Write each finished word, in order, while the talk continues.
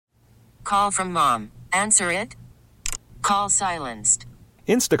call from mom. Answer it. Call silenced.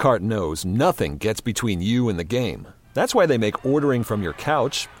 Instacart knows nothing gets between you and the game. That's why they make ordering from your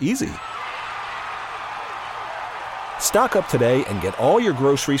couch easy. Stock up today and get all your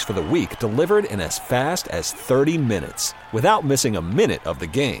groceries for the week delivered in as fast as 30 minutes without missing a minute of the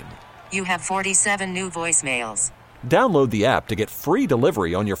game. You have 47 new voicemails. Download the app to get free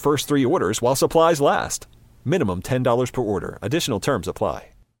delivery on your first 3 orders while supplies last. Minimum $10 per order. Additional terms apply.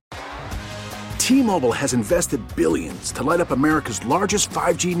 T-Mobile has invested billions to light up America's largest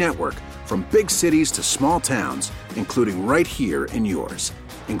 5G network, from big cities to small towns, including right here in yours.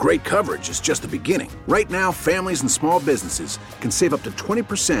 And great coverage is just the beginning. Right now, families and small businesses can save up to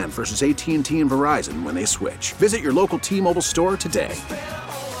 20% versus AT&T and Verizon when they switch. Visit your local T-Mobile store today.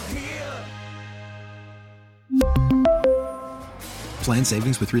 Plan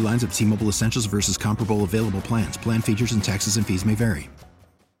savings with 3 lines of T-Mobile Essentials versus comparable available plans. Plan features and taxes and fees may vary.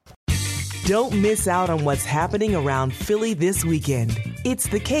 Don't miss out on what's happening around Philly this weekend. It's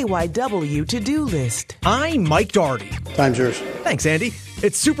the KYW To-Do List. I'm Mike Dougherty. Time's yours. Thanks, Andy.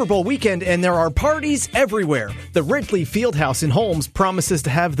 It's Super Bowl weekend, and there are parties everywhere. The Ridley Fieldhouse in Holmes promises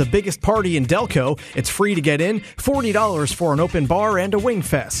to have the biggest party in Delco. It's free to get in, $40 for an open bar and a wing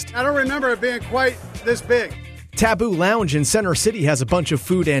fest. I don't remember it being quite this big. Taboo Lounge in Center City has a bunch of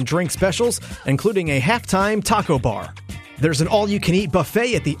food and drink specials, including a halftime taco bar. There's an all-you-can-eat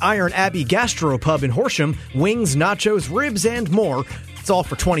buffet at the Iron Abbey Gastropub in Horsham. Wings, nachos, ribs, and more. It's all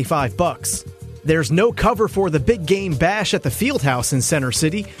for $25. There's no cover for the Big Game Bash at the Fieldhouse in Center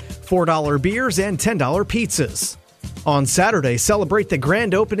City. $4 beers and $10 pizzas. On Saturday, celebrate the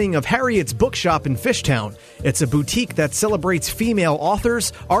grand opening of Harriet's Bookshop in Fishtown. It's a boutique that celebrates female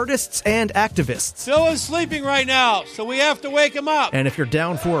authors, artists, and activists. Phil is sleeping right now, so we have to wake him up. And if you're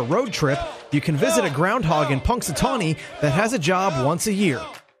down for a road trip, you can visit a groundhog in Punxsutawney that has a job once a year.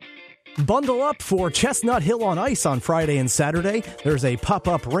 Bundle up for Chestnut Hill on Ice on Friday and Saturday. There's a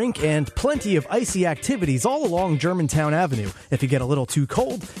pop-up rink and plenty of icy activities all along Germantown Avenue. If you get a little too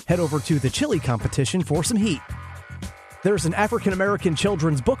cold, head over to the chili competition for some heat. There's an African-American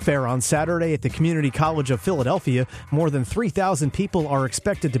children's book fair on Saturday at the Community College of Philadelphia. More than 3,000 people are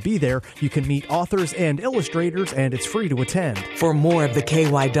expected to be there. You can meet authors and illustrators, and it's free to attend. For more of the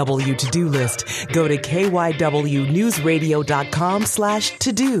KYW To-Do List, go to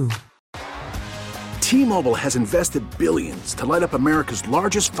kywnewsradio.com/to-do. T-Mobile has invested billions to light up America's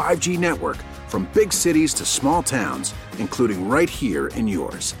largest 5G network, from big cities to small towns, including right here in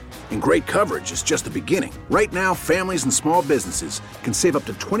yours. And great coverage is just the beginning. Right now, families and small businesses can save up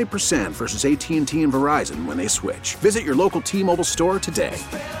to 20% versus AT&T and Verizon when they switch. Visit your local T-Mobile store today.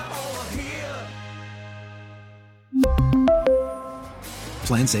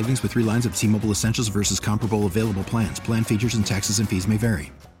 Plan savings with 3 lines of T-Mobile Essentials versus comparable available plans. Plan features and taxes and fees may vary.